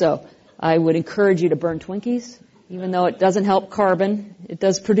 So I would encourage you to burn Twinkies, even though it doesn't help carbon. It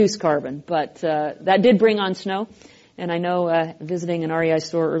does produce carbon, but that did bring on snow. And I know, visiting an REI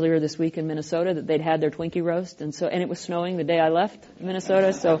store earlier this week in Minnesota, that they'd had their Twinkie roast, and it was snowing the day I left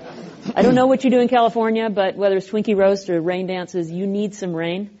Minnesota. So I don't know what you do in California, but whether it's Twinkie roast or rain dances, you need some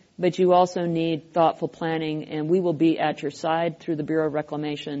rain, but you also need thoughtful planning, and we will be at your side through the Bureau of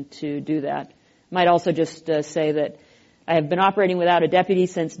Reclamation to do that. Might also just say that I have been operating without a deputy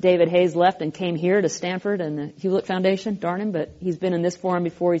since David Hayes left and came here to Stanford and the Hewlett Foundation. Darn him, but he's been in this forum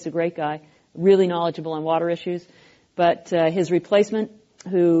before. He's a great guy, really knowledgeable on water issues. But his replacement,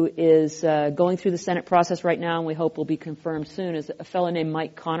 who is going through the Senate process right now and we hope will be confirmed soon, is a fellow named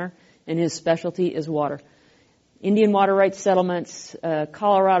Mike Connor, and his specialty is water. Indian water rights settlements,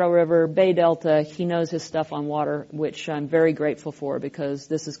 Colorado River, Bay Delta, he knows his stuff on water, which I'm very grateful for, because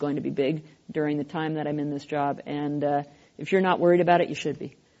this is going to be big during the time that I'm in this job. And if you're not worried about it, you should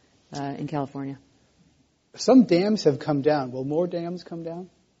be in California. Some dams have come down. Will more dams come down?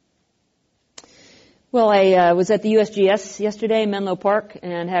 Well, I was at the USGS yesterday in Menlo Park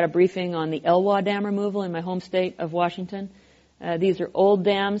and had a briefing on the Elwha Dam removal in my home state of Washington. These are old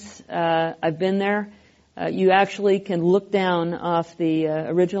dams. I've been there. You actually can look down off the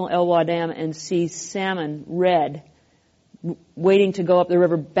original Elwha Dam and see salmon red waiting to go up the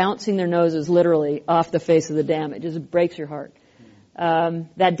river, bouncing their noses literally off the face of the dam. It just breaks your heart.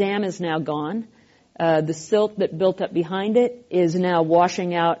 That dam is now gone. The silt that built up behind it is now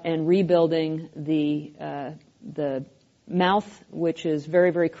washing out and rebuilding the mouth, which is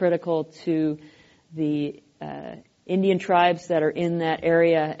very, very critical to the Indian tribes that are in that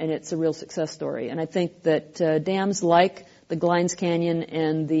area, and it's a real success story. And I think that dams like the Glines Canyon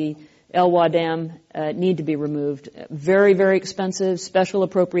and the Elwha Dam need to be removed. Very, very expensive, special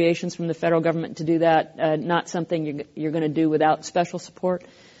appropriations from the federal government to do that, not something you're going to do without special support.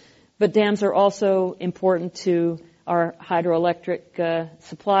 But dams are also important to our hydroelectric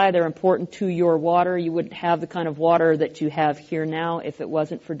supply. They're important to your water. You wouldn't have the kind of water that you have here now if it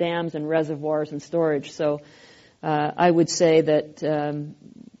wasn't for dams and reservoirs and storage. So I would say that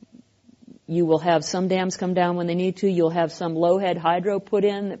you will have some dams come down when they need to. You'll have some low-head hydro put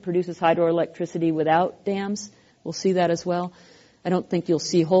in that produces hydroelectricity without dams. We'll see that as well. I don't think you'll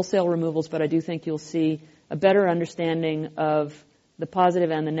see wholesale removals, but I do think you'll see a better understanding of the positive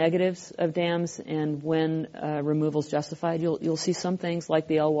and the negatives of dams, and when removal is justified, you'll see some things like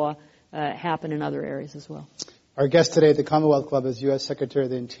the Elwha happen in other areas as well. Our guest today at the Commonwealth Club is U.S. Secretary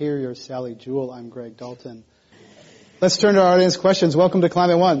of the Interior, Sally Jewell. I'm Greg Dalton. Let's turn to our audience questions. Welcome to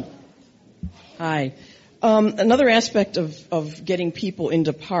Climate One. Hi. Another aspect of getting people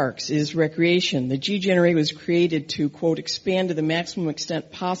into parks is recreation. The GGNRA was created to, quote, expand to the maximum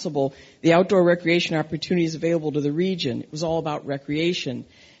extent possible the outdoor recreation opportunities available to the region. It was all about recreation.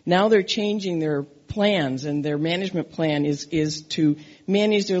 Now they're changing their plans, and their management plan is to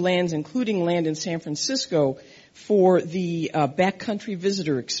manage their lands, including land in San Francisco, for the backcountry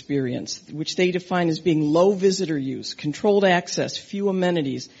visitor experience, which they define as being low visitor use, controlled access, few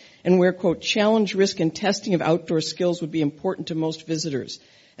amenities, and where, quote, challenge, risk, and testing of outdoor skills would be important to most visitors.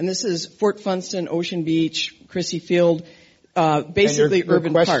 And this is Fort Funston, Ocean Beach, Crissy Field, basically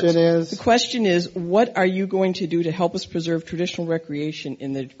urban parks. The question is, what are you going to do to help us preserve traditional recreation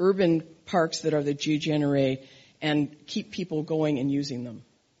in the urban parks that are the GGNRA and keep people going and using them?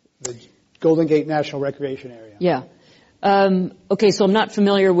 The Golden Gate National Recreation Area. Yeah. Okay, so I'm not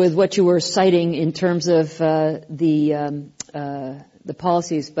familiar with what you were citing in terms of the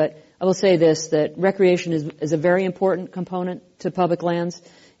policies, but I will say this, that recreation is a very important component to public lands.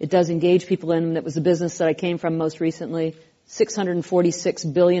 It does engage people in them. That was the business that I came from most recently.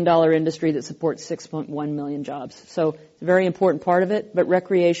 $646 billion industry that supports 6.1 million jobs. So it's a very important part of it, but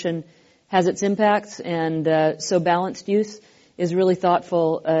recreation has its impacts, and so balanced use is really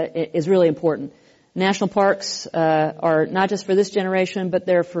thoughtful, is really important. National parks are not just for this generation, but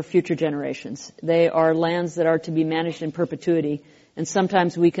they're for future generations. They are lands that are to be managed in perpetuity, and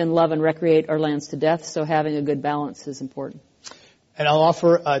sometimes we can love and recreate our lands to death, so having a good balance is important. And I'll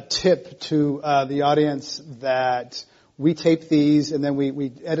offer a tip to the audience that we tape these and then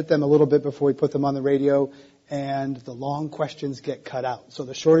we edit them a little bit before we put them on the radio, and the long questions get cut out. So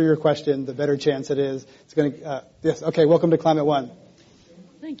the shorter your question, the better chance it is. It's going to, yes, okay, welcome to Climate One.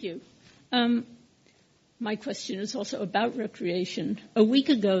 Thank you. My question is also about recreation. A week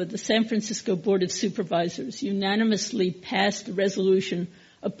ago, the San Francisco Board of Supervisors unanimously passed a resolution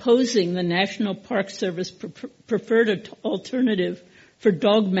opposing the National Park Service preferred alternative for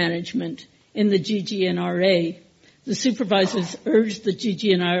dog management in the GGNRA. The supervisors urged the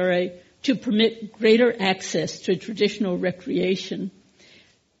GGNRA to permit greater access to traditional recreation,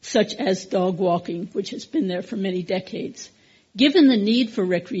 such as dog walking, which has been there for many decades. Given the need for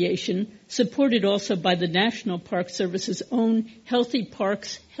recreation, supported also by the National Park Service's own Healthy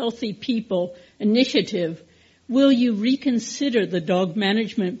Parks, Healthy People initiative, will you reconsider the dog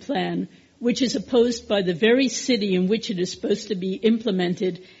management plan, which is opposed by the very city in which it is supposed to be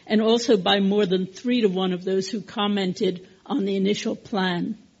implemented, and also by more than 3 to 1 of those who commented on the initial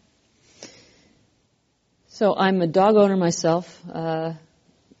plan? So I'm a dog owner myself.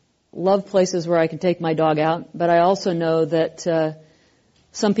 Love places where I can take my dog out, but I also know that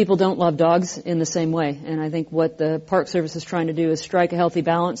some people don't love dogs in the same way. And I think what the Park Service is trying to do is strike a healthy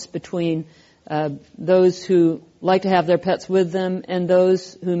balance between those who like to have their pets with them and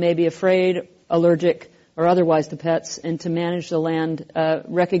those who may be afraid, allergic, or otherwise to pets, and to manage the land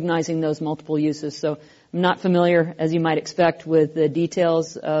recognizing those multiple uses. So I'm not familiar, as you might expect, with the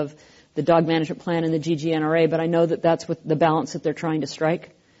details of the dog management plan in the GGNRA, but I know that that's what the balance that they're trying to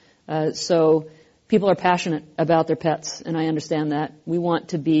strike. So people are passionate about their pets, and I understand that. We want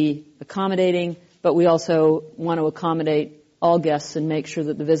to be accommodating, but we also want to accommodate all guests and make sure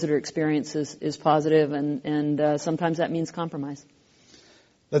that the visitor experience is positive, and sometimes that means compromise.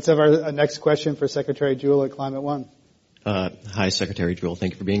 Let's have our next question for Secretary Jewell at Climate One. Hi, Secretary Jewell.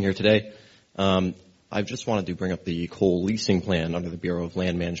 Thank you for being here today. I just wanted to bring up the coal leasing plan under the Bureau of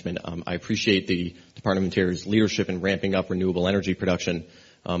Land Management. I appreciate the Department of Interior's leadership in ramping up renewable energy production,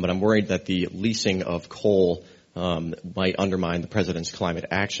 but I'm worried that the leasing of coal might undermine the President's climate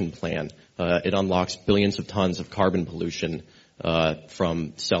action plan. It unlocks billions of tons of carbon pollution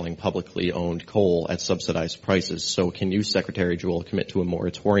from selling publicly owned coal at subsidized prices. So can you, Secretary Jewell, commit to a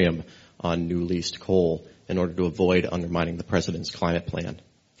moratorium on new leased coal in order to avoid undermining the President's climate plan?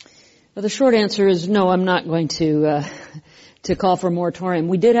 Well, the short answer is no, I'm not going to call for a moratorium.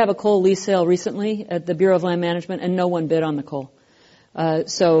 We did have a coal lease sale recently at the Bureau of Land Management, and no one bid on the coal.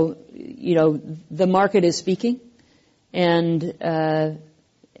 So, you know, the market is speaking, and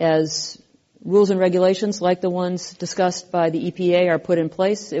as rules and regulations like the ones discussed by the EPA are put in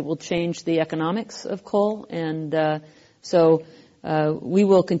place, it will change the economics of coal, and so we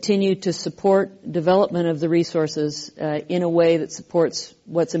will continue to support development of the resources in a way that supports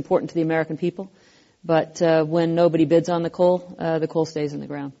what's important to the American people. But when nobody bids on the coal stays in the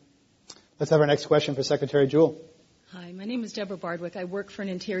ground. Let's have our next question for Secretary Jewell. Hi, my name is Deborah Bardwick. I work for an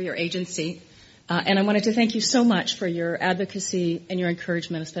interior agency, and I wanted to thank you so much for your advocacy and your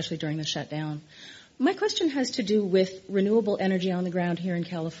encouragement, especially during the shutdown. My question has to do with renewable energy on the ground here in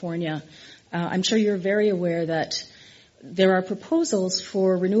California. I'm sure you're very aware that there are proposals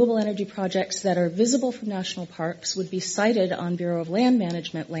for renewable energy projects that are visible from national parks, would be sited on Bureau of Land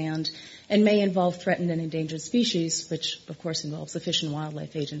Management land, and may involve threatened and endangered species, which of course involves the Fish and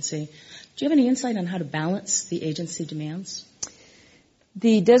Wildlife Agency. Do you have any insight on how to balance the agency demands?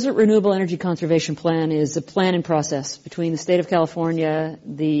 The Desert Renewable Energy Conservation Plan is a plan in process between the state of California,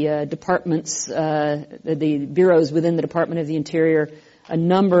 the departments, the bureaus within the Department of the Interior, a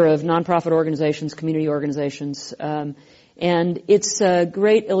number of nonprofit organizations, community organizations, and it's a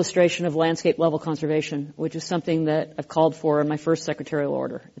great illustration of landscape-level conservation, which is something that I've called for in my first secretarial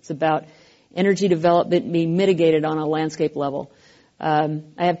order. It's about energy development being mitigated on a landscape level. I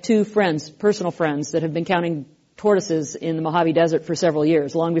have 2 friends, personal friends, that have been counting tortoises in the Mojave Desert for several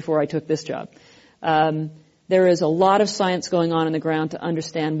years, long before I took this job. There is a lot of science going on in the ground to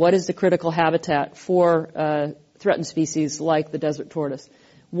understand what is the critical habitat for threatened species like the desert tortoise.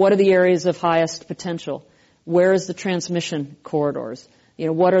 What are the areas of highest potential? Where is the transmission corridors? You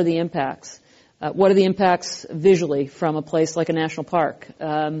know, what are the impacts? What are the impacts visually from a place like a national park?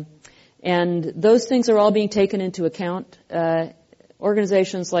 And those things are all being taken into account.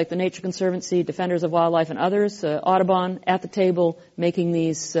 Organizations like the Nature Conservancy, Defenders of Wildlife, and others, Audubon, at the table making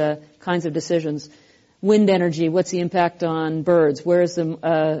these kinds of decisions. Wind energy, what's the impact on birds? Where is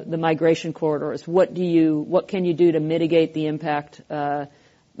the migration corridors? What can you do to mitigate the impact?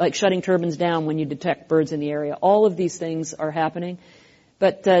 Like shutting turbines down when you detect birds in the area. All of these things are happening,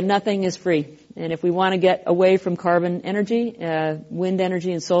 but nothing is free. And if we want to get away from carbon energy, wind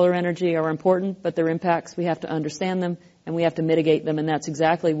energy and solar energy are important, but their impacts, we have to understand them and we have to mitigate them. And that's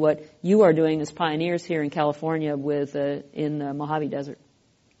exactly what you are doing as pioneers here in California in the Mojave Desert.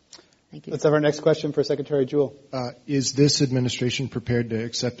 Thank you. Let's have our next question for Secretary Jewell. Is this administration prepared to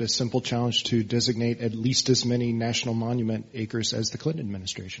accept a simple challenge to designate at least as many national monument acres as the Clinton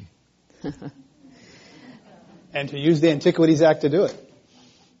administration? And to use the Antiquities Act to do it.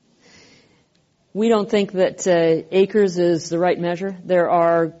 We don't think that acres is the right measure. There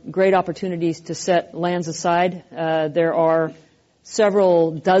are great opportunities to set lands aside. There are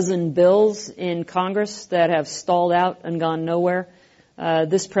several dozen bills in Congress that have stalled out and gone nowhere.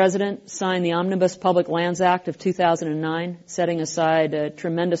 This president signed the Omnibus Public Lands Act of 2009, setting aside a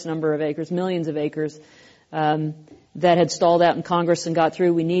tremendous number of acres, millions of acres, that had stalled out in Congress and got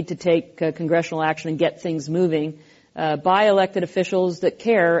through. We need to take congressional action and get things moving by elected officials that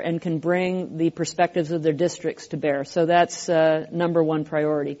care and can bring the perspectives of their districts to bear. So that's number one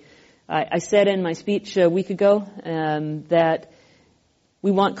priority. I said in my speech a week ago that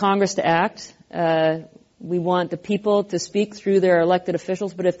we want Congress to act. We want the people to speak through their elected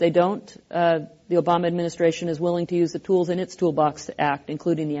officials, but if they don't, the Obama administration is willing to use the tools in its toolbox to act,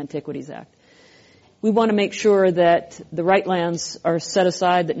 including the Antiquities Act. We want to make sure that the right lands are set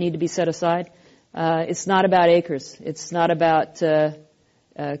aside that need to be set aside. It's not about acres. It's not about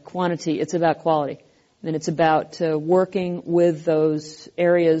quantity. It's about quality. And it's about working with those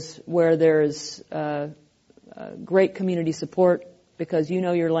areas where there's great community support, because you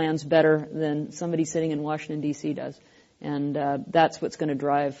know your lands better than somebody sitting in Washington, D.C. does. And that's what's going to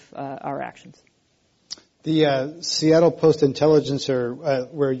drive our actions. The Seattle Post-Intelligencer,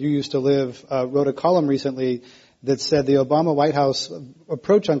 where you used to live, wrote a column recently that said the Obama White House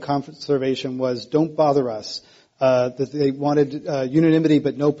approach on conservation was don't bother us, that they wanted unanimity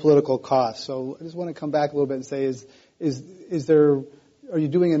but no political cost. So I just want to come back a little bit and say, are you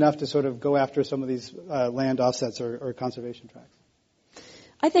doing enough to sort of go after some of these land offsets or conservation tracts?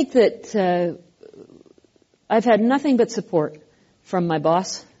 I think that I've had nothing but support from my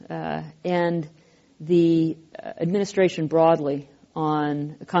boss and the administration broadly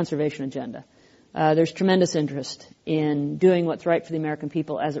on the conservation agenda. There's tremendous interest in doing what's right for the American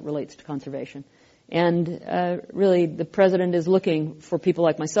people as it relates to conservation. And really, the President is looking for people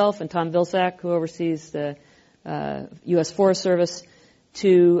like myself and Tom Vilsack, who oversees the U.S. Forest Service,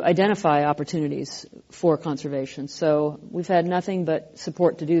 to identify opportunities for conservation. So we've had nothing but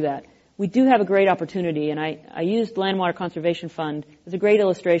support to do that. We do have a great opportunity, and I used Land Water Conservation Fund as a great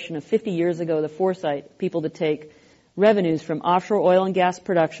illustration of 50 years ago, the foresight, people to take revenues from offshore oil and gas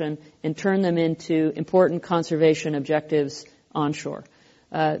production and turn them into important conservation objectives onshore.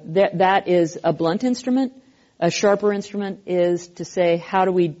 That is a blunt instrument. A sharper instrument is to say, how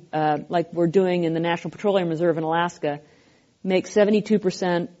do we, like we're doing in the National Petroleum Reserve in Alaska, make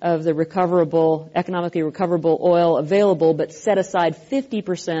 72% of the economically recoverable oil available, but set aside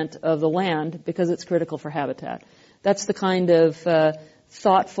 50% of the land because it's critical for habitat. That's the kind of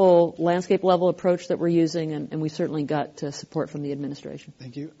thoughtful landscape level approach that we're using, and we certainly got support from the administration.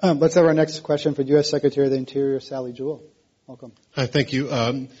 Thank you. Let's have our next question for U.S. Secretary of the Interior, Sally Jewell. Welcome. Hi, thank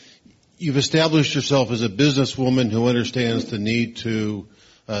you. You've established yourself as a businesswoman who understands the need to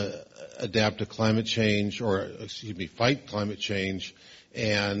adapt to climate change, fight climate change,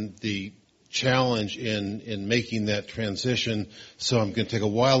 and the challenge in making that transition. So I'm going to take a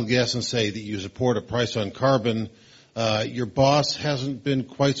wild guess and say that you support a price on carbon. Your boss hasn't been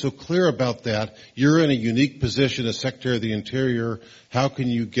quite so clear about that. You're in a unique position as Secretary of the Interior. How can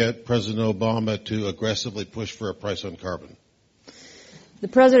you get President Obama to aggressively push for a price on carbon? The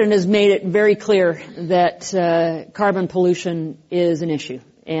President has made it very clear that carbon pollution is an issue.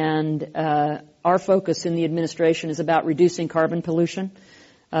 And our focus in the administration is about reducing carbon pollution.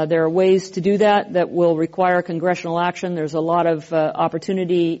 There are ways to do that will require congressional action. There's a lot of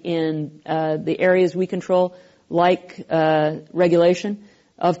opportunity in the areas we control, like regulation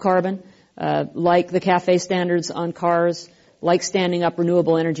of carbon, like the CAFE standards on cars, like standing up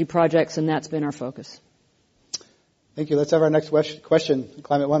renewable energy projects, and that's been our focus. Thank you. Let's have our next question.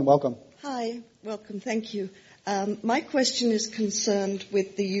 Climate One, welcome. Hi, welcome. Thank you. My question is concerned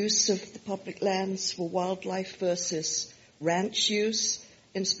with the use of the public lands for wildlife versus ranch use,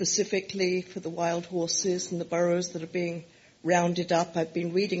 and specifically for the wild horses and the burros that are being rounded up. I've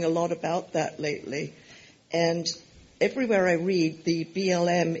been reading a lot about that lately. And everywhere I read, the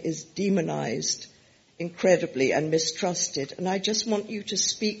BLM is demonized incredibly and mistrusted. And I just want you to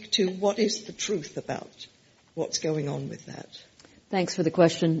speak to what is the truth about what's going on with that. Thanks for the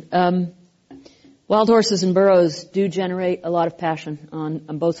question. Wild horses and burros do generate a lot of passion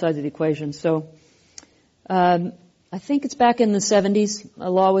on both sides of the equation. So I think it's back in the 70s, a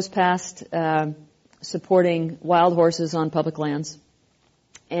law was passed supporting wild horses on public lands.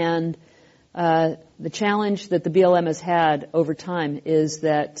 And the challenge that the BLM has had over time is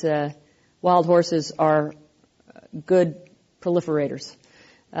that wild horses are good proliferators.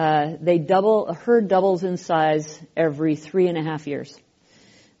 A herd doubles in size every 3.5 years.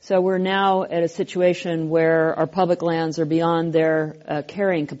 So we're now at a situation where our public lands are beyond their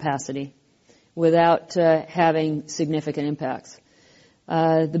carrying capacity. without having significant impacts.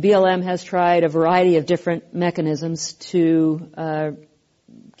 The BLM has tried a variety of different mechanisms to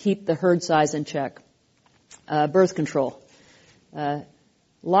keep the herd size in check. Birth control. A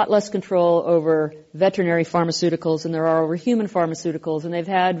lot less control over veterinary pharmaceuticals than there are over human pharmaceuticals, and they've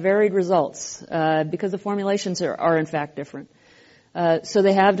had varied results because the formulations are in fact different. So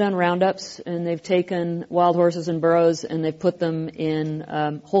they have done roundups, and they've taken wild horses and burros and they've put them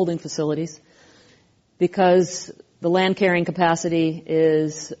in holding facilities because the land carrying capacity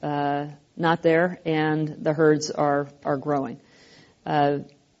is not there and the herds are growing.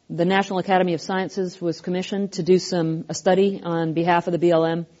 The National Academy of Sciences was commissioned to do a study on behalf of the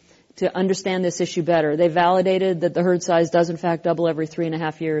BLM to understand this issue better. They validated that the herd size does in fact double every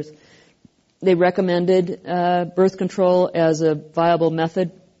 3.5 years. They recommended birth control as a viable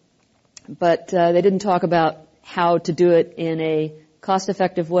method, but they didn't talk about how to do it in a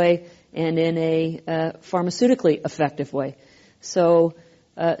cost-effective way and in a pharmaceutically effective way. So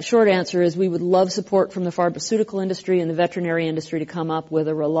short answer is we would love support from the pharmaceutical industry and the veterinary industry to come up with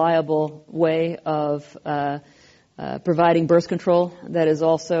a reliable way of providing birth control that is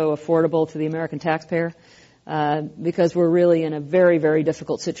also affordable to the American taxpayer. Because we're really in a very, very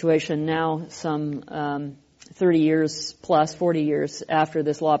difficult situation now, some 30 years plus, 40 years after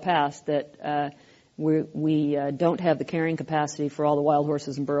this law passed, that we don't have the carrying capacity for all the wild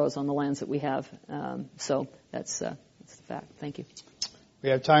horses and burros on the lands that we have. So that's the fact. Thank you. We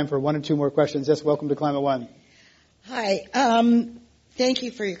have time for one or two more questions. Yes, welcome to Climate One. Hi. Thank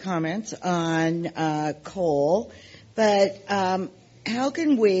you for your comments on coal. But how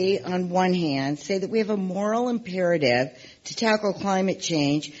can we, on one hand, say that we have a moral imperative to tackle climate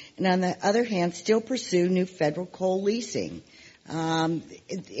change, and on the other hand, still pursue new federal coal leasing, and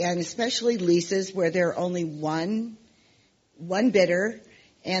especially leases where there are only one bidder,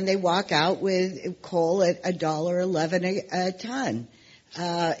 and they walk out with coal at $1.11 a ton?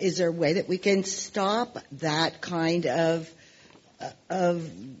 Is there a way that we can stop that kind of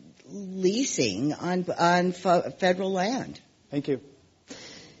leasing on federal land? Thank you.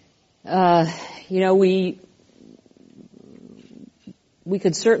 We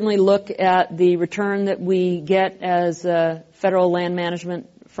could certainly look at the return that we get as a federal land management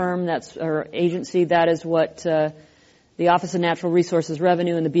firm, or agency. That is what the Office of Natural Resources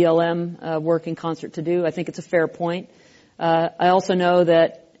Revenue and the BLM work in concert to do. I think it's a fair point. I also know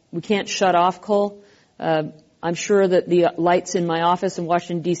that we can't shut off coal. I'm sure that the lights in my office in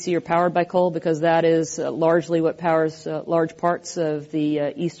Washington, D.C. are powered by coal because that is largely what powers large parts of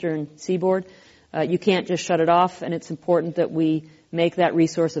the eastern seaboard. You can't just shut it off, and it's important that we make that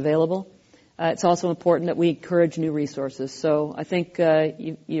resource available. It's also important that we encourage new resources. So I think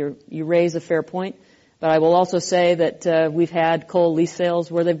you raise a fair point, but I will also say that we've had coal lease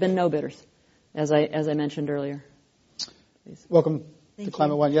sales where there have been no bidders, as I mentioned earlier. Please. Welcome. To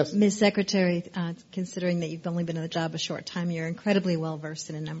Climate One, yes. Ms. Secretary, considering that you've only been in the job a short time, you're incredibly well versed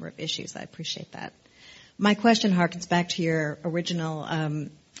in a number of issues. I appreciate that. My question harkens back to your original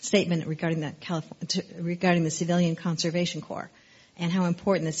statement regarding the Civilian Conservation Corps and how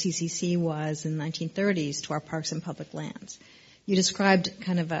important the CCC was in the 1930s to our parks and public lands. You described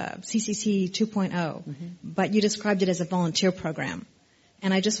kind of a CCC 2.0, but you described it as a volunteer program.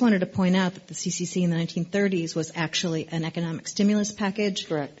 And I just wanted to point out that the CCC in the 1930s was actually an economic stimulus package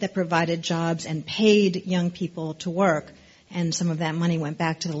that provided jobs and paid young people to work, and some of that money went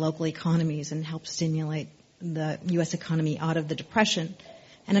back to the local economies and helped stimulate the U.S. economy out of the Depression.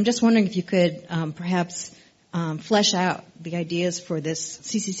 And I'm just wondering if you could perhaps flesh out the ideas for this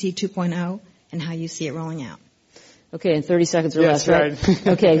CCC 2.0 and how you see it rolling out. Okay, in 30 seconds or less, right?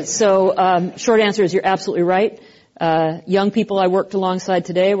 Okay, so short answer is you're absolutely right. Young people I worked alongside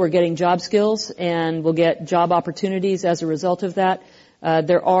today were getting job skills and will get job opportunities as a result of that.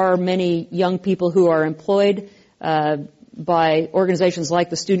 There are many young people who are employed by organizations like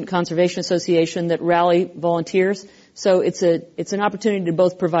the Student Conservation Association that rally volunteers. So it's an opportunity to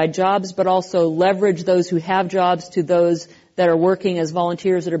both provide jobs but also leverage those who have jobs to those that are working as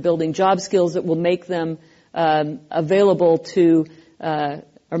volunteers that are building job skills that will make them available to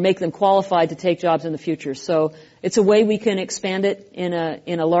or make them qualified to take jobs in the future. So it's a way we can expand it in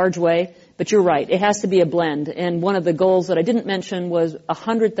a large way. But you're right, it has to be a blend. And one of the goals that I didn't mention was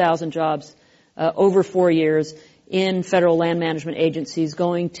 100,000 jobs over 4 years in federal land management agencies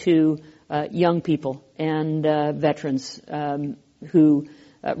going to young people and veterans who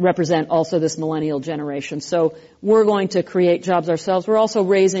represent also this millennial generation. So we're going to create jobs ourselves. We're also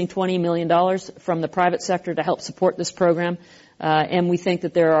raising $20 million from the private sector to help support this program. And we think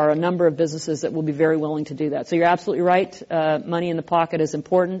that there are a number of businesses that will be very willing to do that. So you're absolutely right. Money in the pocket is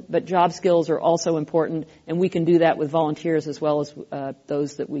important, but job skills are also important, and we can do that with volunteers as well as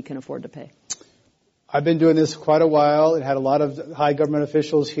those that we can afford to pay. I've been doing this quite a while. It had a lot of high government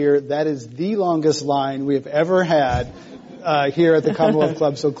officials here. That is the longest line we have ever had here at the Commonwealth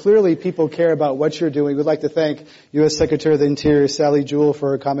Club. So clearly people care about what you're doing. We'd like to thank U.S. Secretary of the Interior Sally Jewell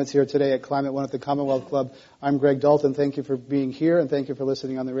for her comments here today at Climate One at the Commonwealth Club. I'm Greg Dalton. Thank you for being here, and thank you for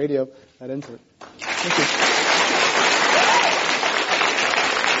listening on the radio. That ends it. Thank you.